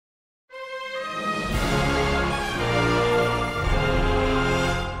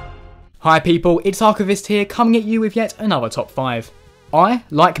Hi people, it's Archivist here, coming at you with yet another top 5. I,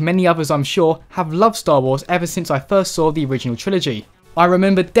 like many others I'm sure, have loved Star Wars ever since I first saw the original trilogy. I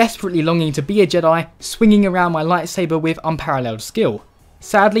remember desperately longing to be a Jedi, swinging around my lightsaber with unparalleled skill.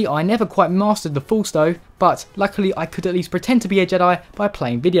 Sadly, I never quite mastered the Force though, but luckily I could at least pretend to be a Jedi by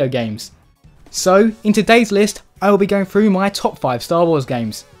playing video games. So, in today's list, I will be going through my top 5 Star Wars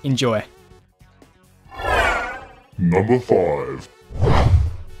games. Enjoy. Number 5.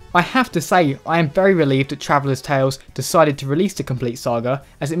 I have to say, I am very relieved that Traveller's Tales decided to release the complete saga,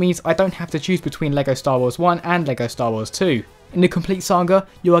 as it means I don't have to choose between LEGO Star Wars 1 and LEGO Star Wars 2. In the complete saga,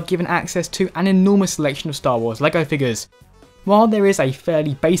 you are given access to an enormous selection of Star Wars LEGO figures. While there is a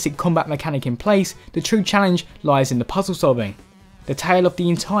fairly basic combat mechanic in place, the true challenge lies in the puzzle solving. The tale of the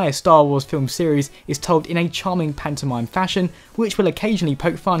entire Star Wars film series is told in a charming pantomime fashion, which will occasionally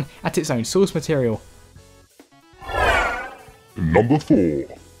poke fun at its own source material. Number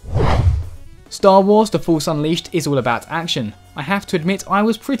 4. Star Wars The Force Unleashed is all about action. I have to admit I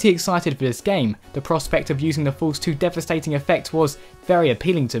was pretty excited for this game. The prospect of using the Force to devastating effect was very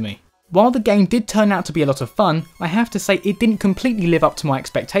appealing to me. While the game did turn out to be a lot of fun, I have to say it didn't completely live up to my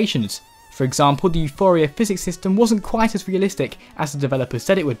expectations. For example, the Euphoria physics system wasn't quite as realistic as the developers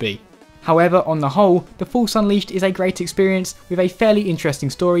said it would be. However, on the whole, The Force Unleashed is a great experience with a fairly interesting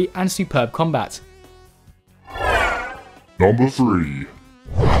story and superb combat. Number 3.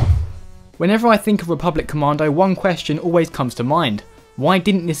 Whenever I think of Republic Commando, one question always comes to mind. Why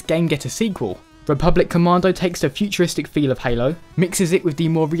didn't this game get a sequel? Republic Commando takes the futuristic feel of Halo, mixes it with the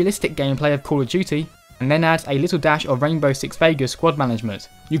more realistic gameplay of Call of Duty, and then adds a little dash of Rainbow Six Vegas squad management.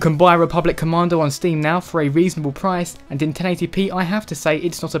 You can buy Republic Commando on Steam now for a reasonable price, and in 1080p I have to say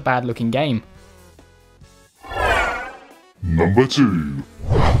it's not a bad looking game. Number 2.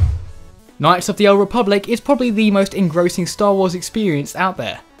 Knights of the Old Republic is probably the most engrossing Star Wars experience out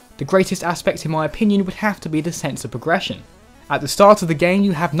there. The greatest aspect in my opinion would have to be the sense of progression. At the start of the game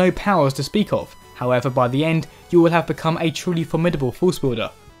you have no powers to speak of, however by the end you will have become a truly formidable force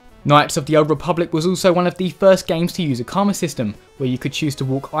wielder. Knights of the Old Republic was also one of the first games to use a karma system, where you could choose to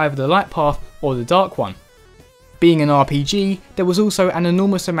walk either the light path or the dark one. Being an RPG, there was also an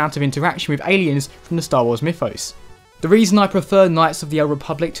enormous amount of interaction with aliens from the Star Wars mythos. The reason I prefer Knights of the Old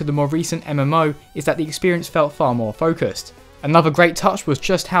Republic to the more recent MMO is that the experience felt far more focused. Another great touch was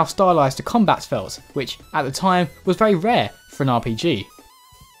just how stylized the combats felt, which at the time was very rare for an RPG.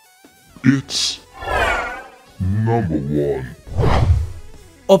 It's number 1.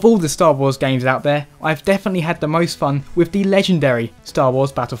 Of all the Star Wars games out there, I've definitely had the most fun with the legendary Star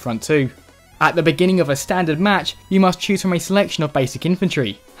Wars Battlefront 2. At the beginning of a standard match, you must choose from a selection of basic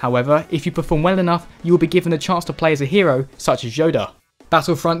infantry. However, if you perform well enough, you will be given the chance to play as a hero, such as Yoda.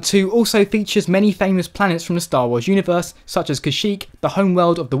 Battlefront 2 also features many famous planets from the Star Wars universe, such as Kashyyyk, the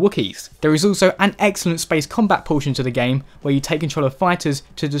homeworld of the Wookiees. There is also an excellent space combat portion to the game, where you take control of fighters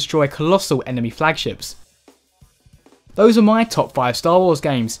to destroy colossal enemy flagships. Those are my top 5 Star Wars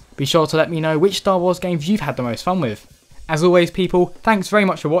games. Be sure to let me know which Star Wars games you've had the most fun with. As always people, thanks very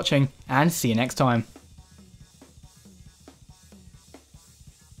much for watching, and see you next time.